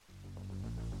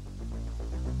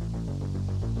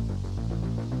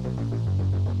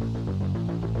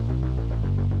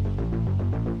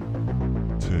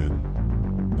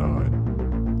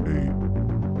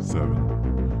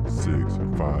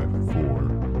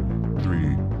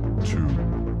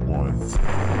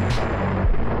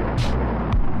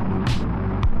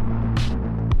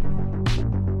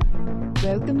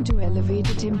Welcome to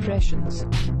Elevated Impressions.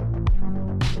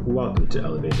 Welcome to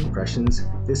Elevated Impressions.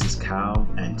 This is Cal,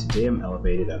 and today I'm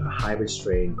elevated on a hybrid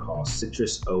strain called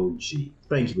Citrus OG.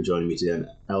 Thank you for joining me today on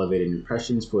Elevated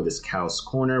Impressions for this Cal's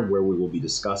Corner, where we will be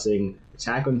discussing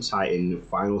Attack on Titan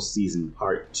Final Season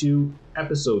Part 2,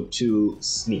 Episode 2,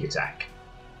 Sneak Attack.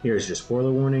 Here's your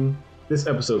spoiler warning. This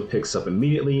episode picks up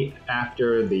immediately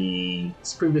after the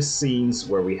previous scenes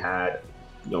where we had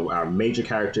our major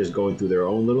characters going through their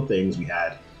own little things. We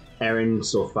had Eren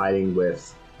still fighting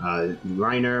with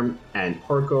Reiner and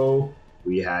Porco.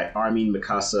 We had Armin,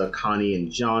 Mikasa, Connie,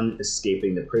 and Jean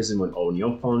escaping the prison with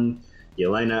Onyophon.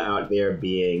 Yelena out there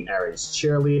being Eren's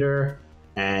cheerleader.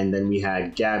 And then we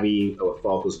had Gabi,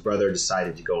 Falco's brother,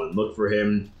 decided to go and look for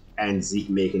him. And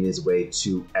Zeke making his way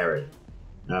to Eren.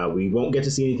 We won't get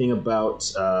to see anything about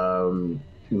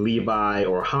Levi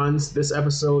or Hans this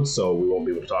episode, so we won't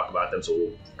be able to talk about them, so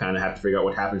we'll kind of have to figure out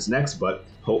what happens next, but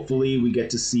hopefully we get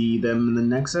to see them in the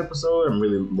next episode. I'm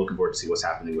really looking forward to see what's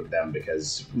happening with them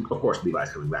because, of course,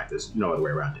 Levi's coming back. There's no other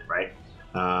way around it, right?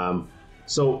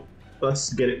 So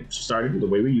let's get it started the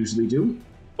way we usually do.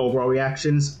 Overall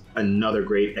reactions, another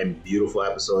great and beautiful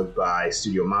episode by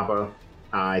Studio Mappa.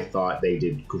 I thought they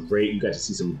did great. You got to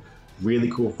see some really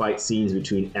cool fight scenes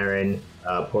between Eren,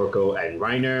 Porco, and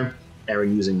Reiner.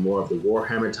 Eren using more of the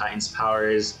Warhammer Titan's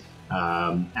powers,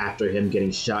 after him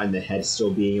getting shot in the head,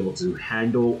 still being able to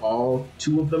handle all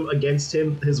two of them against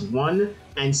his one,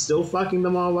 and still fucking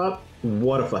them all up.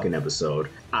 What a fucking episode.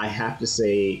 I have to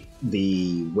say,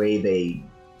 the way they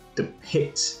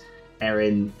depict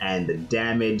Eren and the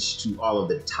damage to all of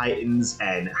the Titans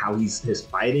and how his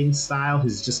fighting style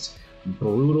is just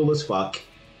brutal as fuck,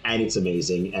 and it's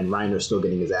amazing, and Reiner's still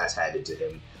getting his ass handed to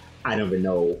him. I don't even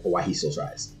know why he still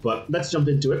tries. But let's jump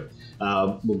into it.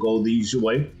 We'll go the usual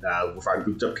way with our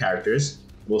grouped up characters.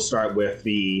 We'll start with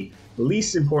the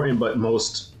least important but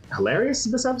most hilarious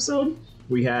of this episode.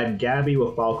 We had Gabi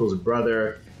with Falco's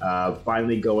brother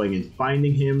finally going and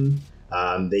finding him.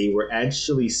 They were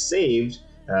actually saved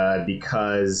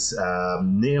because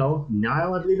Nile,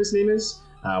 I believe his name is,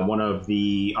 one of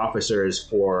the officers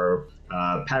for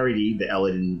Parody, the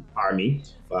Elden army,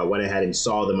 went ahead and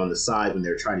saw them on the side when they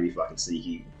were trying to be fucking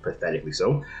sneaky, pathetically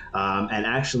so, and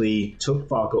actually took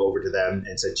Falco over to them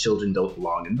and said children don't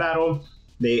belong in battle.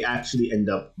 They actually end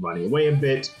up running away a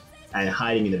bit and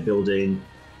hiding in the building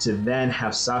to then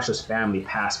have Sasha's family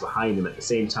pass behind them at the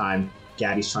same time.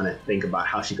 Gabi's trying to think about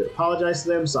how she could apologize to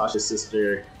them. Sasha's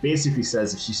sister basically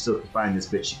says if she still could find this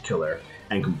bitch, she'd kill her,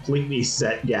 and completely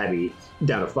set Gabi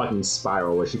down a fucking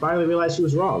spiral where she finally realized she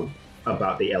was wrong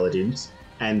about the Elegants,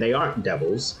 and they aren't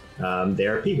devils. They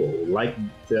are people, like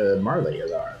the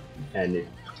Marleyers are. And it,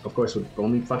 of course, would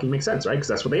only fucking make sense, right? Because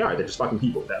that's what they are. They're just fucking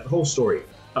people. The whole story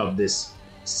of this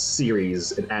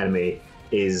series in anime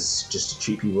is just to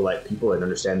treat people like people and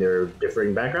understand their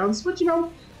differing backgrounds. But,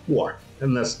 war.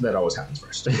 And that always happens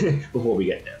first, before we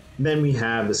get there. Then we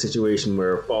have the situation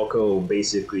where Falco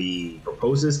basically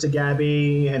proposes to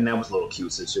Gabi, and that was a little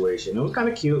cute situation. It was kind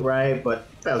of cute, right? But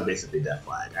that was basically death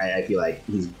flag. I feel like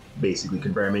he's basically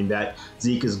confirming that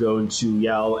Zeke is going to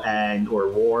yell or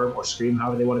roar or scream,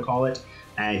 however they want to call it,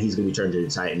 and he's going to be turned into a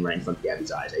Titan right in front of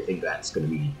Gabi's eyes. I think that's going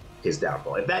to be his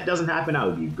downfall. If that doesn't happen, I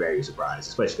would be very surprised,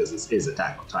 especially because this is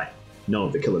Attack on Titan.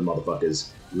 Known for killing motherfuckers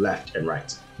left and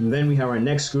right. And then we have our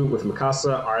next group with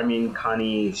Mikasa, Armin,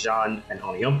 Connie, Jean, and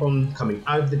Onyophon coming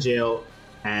out of the jail,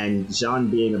 and Jean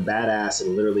being a badass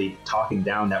and literally talking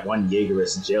down that one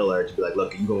Jaegerist jailer to be like,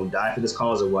 look, are you gonna die for this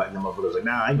cause or what? And the motherfucker's like,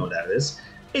 nah, I ain't gonna die for this.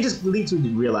 It just leads me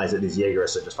to realize that these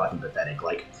Jaegerists are just fucking pathetic.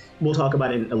 Like, we'll talk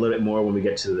about it a little bit more when we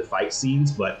get to the fight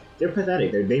scenes, but they're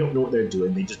pathetic. They don't know what they're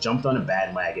doing. They just jumped on a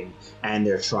bandwagon, and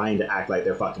they're trying to act like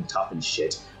they're fucking tough and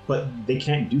shit. But they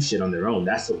can't do shit on their own.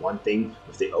 That's the one thing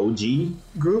with the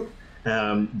OG group.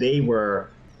 They were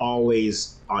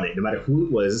always on it. No matter who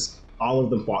it was, all of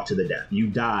them fought to the death. You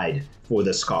died for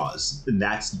this cause. And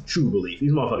that's true belief.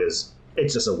 These motherfuckers,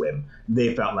 it's just a whim.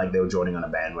 They felt like they were joining on a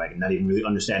bandwagon, not even really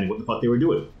understanding what the fuck they were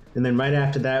doing. And then right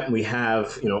after that, we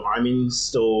have, Armin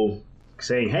still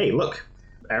saying, hey, look,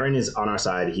 Eren is on our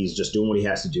side. He's just doing what he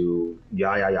has to do. Yeah,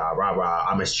 rah, rah.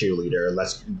 I'm his cheerleader.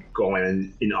 Let's go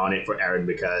in on it for Eren,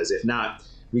 because if not,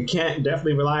 we can't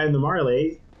definitely rely on the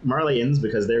Marleyans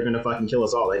because they're going to fucking kill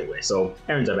us all anyway. So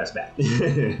Eren's our best bet.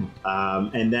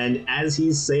 And then as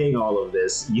he's saying all of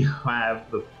this, you have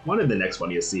one of the next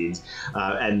funniest scenes,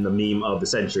 and the meme of the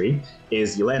century,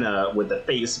 is Yelena with the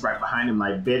face right behind him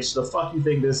like, bitch, the fuck you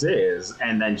think this is?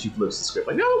 And then she flips the script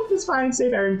like, no, it's fine.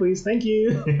 Save Eren, please. Thank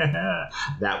you.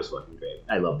 That was fucking great.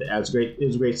 I loved it. It was great. It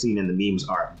was a great scene, and the memes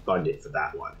are abundant for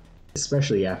that one.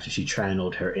 especially after she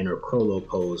channeled her inner Crollo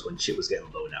pose when shit was getting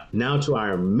blown up. Now to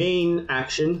our main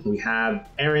action, we have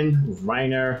Eren,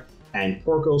 Reiner, and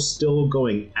Porco still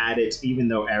going at it, even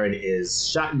though Eren is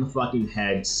shot in the fucking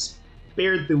head,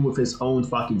 speared through with his own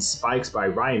fucking spikes by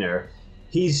Reiner.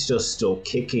 He's just still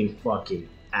kicking fucking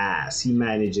ass. He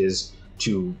manages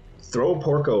to throw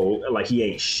Porco like he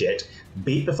ain't shit,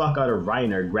 beat the fuck out of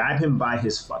Reiner, grab him by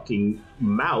his fucking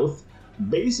mouth,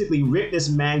 basically rip this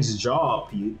man's jaw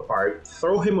apart,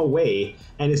 throw him away,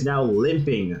 and is now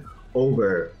limping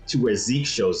over to where Zeke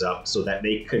shows up so that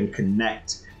they can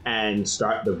connect and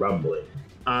start the rumbling.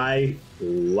 I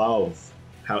love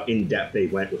how in-depth they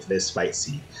went with this fight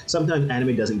scene. Sometimes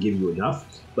anime doesn't give you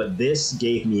enough, but this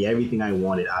gave me everything I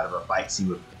wanted out of a fight scene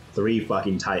with 3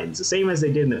 fucking Titans. The same as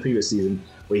they did in the previous season,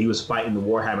 where he was fighting the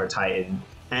Warhammer Titan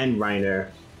and Reiner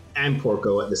and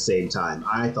Porco at the same time.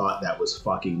 I thought that was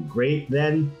fucking great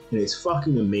then, and it's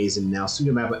fucking amazing now.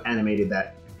 Sugamappa animated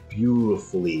that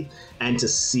beautifully, and to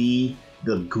see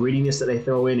the grittiness that they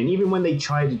throw in, and even when they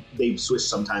switched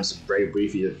sometimes very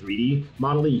briefly to 3D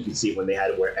modeling, you can see it when they had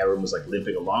it where Eren was like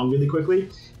limping along really quickly,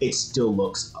 it still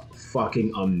looks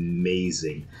fucking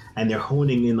amazing. And they're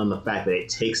honing in on the fact that it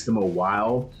takes them a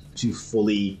while to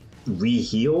fully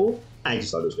re-heal. I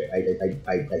just thought it was great.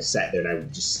 I sat there and I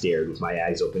just stared with my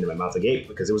eyes open and my mouth agape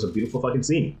because it was a beautiful fucking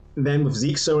scene. Then with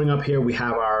Zeke showing up here, we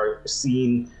have our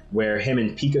scene where him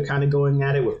and Pieck are kind of going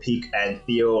at it, with Pieck and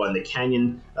Theo on the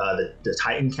canyon, the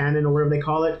Titan cannon or whatever they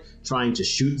call it, trying to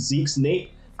shoot Zeke's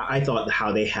Nate. I thought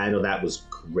how they handled that was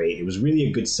great. It was really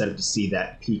a good setup to see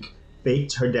that Pieck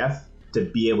faked her death to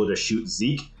be able to shoot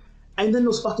Zeke. And then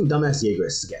those fucking dumbass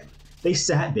Jaegerists again. They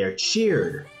sat there,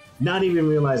 cheered, not even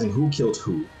realizing who killed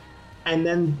who. And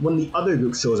then when the other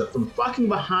group shows up from fucking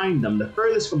behind them, the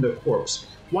furthest from their corpse,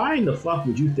 why in the fuck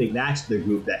would you think that's the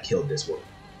group that killed this woman?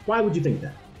 Why would you think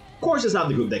that? Of course it's not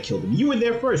the group that killed them. You were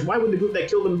there first. Why would the group that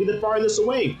killed them be the farthest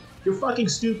away? You're fucking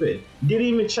stupid. Didn't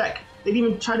even check. They didn't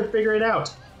even try to figure it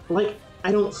out. Like,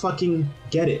 I don't fucking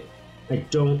get it. I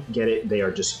don't get it. They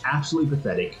are just absolutely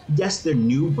pathetic. Yes, they're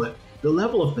new, but the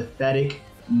level of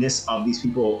patheticness of these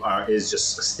people is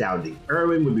just astounding.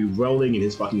 Erwin would be rolling in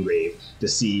his fucking grave to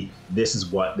see this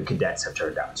is what the cadets have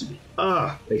turned out to be.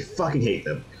 They fucking hate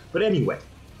them. But anyway,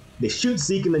 they shoot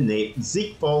Zeke in the nape,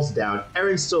 Zeke falls down,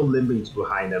 Eren's still limping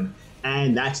behind him,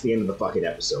 and that's the end of the fucking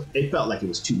episode. It felt like it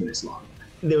was 2 minutes long.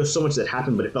 There was so much that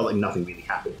happened, but it felt like nothing really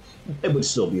happened. It was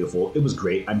still beautiful. It was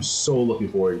great. I'm so looking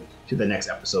forward to the next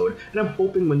episode, and I'm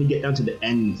hoping when you get down to the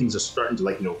end and things are starting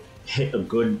to hit a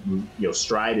good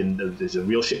stride and there's a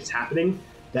real shit's happening,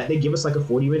 that they give us like a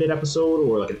 40-minute episode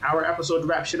or like an hour episode to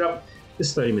wrap shit up.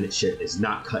 This 30-minute shit is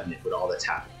not cutting it with all that's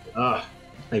happening.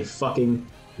 I fucking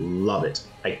love it.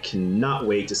 I cannot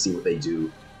wait to see what they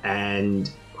do. And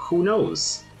who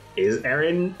knows? Is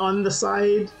Eren on the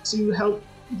side to help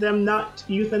them not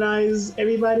euthanize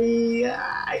everybody?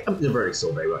 The verdict's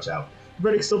still very much out.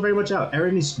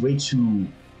 Eren is way too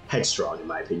headstrong, in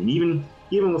my opinion.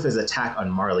 Even with his attack on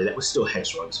Marley, that was still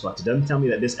headstrong as fuck. It doesn't tell me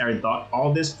that this Eren thought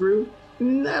all this through. I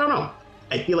don't know.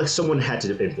 I feel like someone had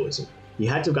to influence him. He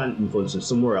had to have gotten influence from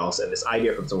somewhere else, and this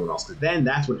idea from someone else. Because then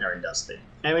that's when Eren does things.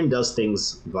 Eren does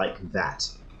things like that.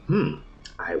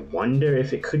 I wonder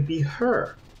if it could be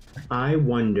her. I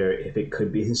wonder if it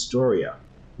could be Historia.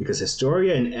 Because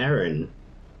Historia and Eren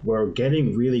were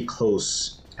getting really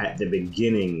close at the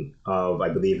beginning of, I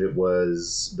believe it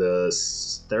was the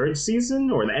 3rd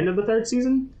season, or the end of the 3rd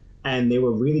season. And they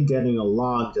were really getting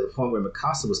along to the point where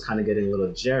Mikasa was kind of getting a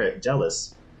little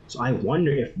jealous. So I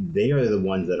wonder if they are the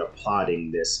ones that are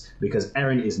plotting this, because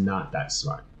Eren is not that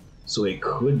smart. So it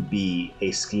could be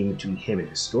a scheme between him and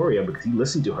Historia, because he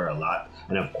listened to her a lot,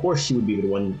 and of course she would be the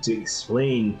one to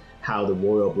explain how the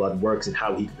royal blood works and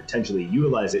how he could potentially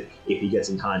utilize it if he gets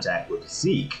in contact with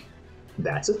Zeke.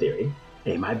 That's a theory.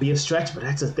 It might be a stretch, but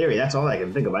that's a theory. That's all I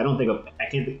can think of. I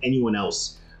can't think anyone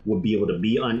else would be able to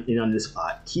be in on this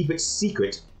plot, keep it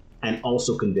secret, and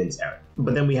also convince Eren.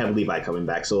 But then we have Levi coming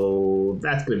back, so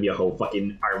that's going to be a whole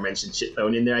fucking Armention shit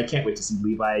thrown in there. I can't wait to see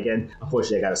Levi again.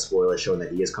 Unfortunately, I got a spoiler showing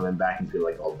that he is coming back and feel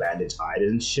like all bandaged-eyed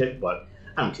and shit, but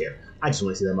I don't care. I just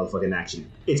want to see that motherfucking action.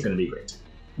 It's going to be great.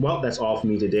 Well, that's all for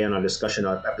me today on our discussion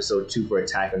of Episode 2 for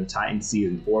Attack on Titan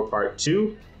Season 4 Part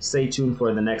 2. Stay tuned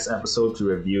for the next episode to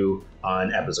review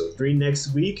on Episode 3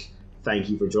 next week. Thank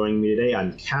you for joining me today.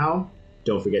 I'm Cal.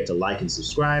 Don't forget to like and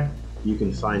subscribe. You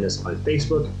can find us on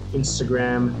Facebook,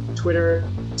 Instagram, Twitter,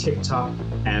 TikTok,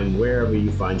 and wherever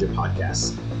you find your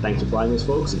podcasts. Thanks for flying us,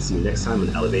 folks, and see you next time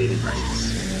on Elevated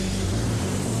Impressions.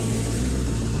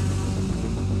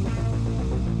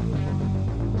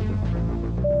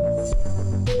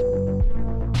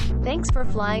 Thank Thanks for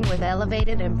flying with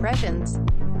Elevated Impressions.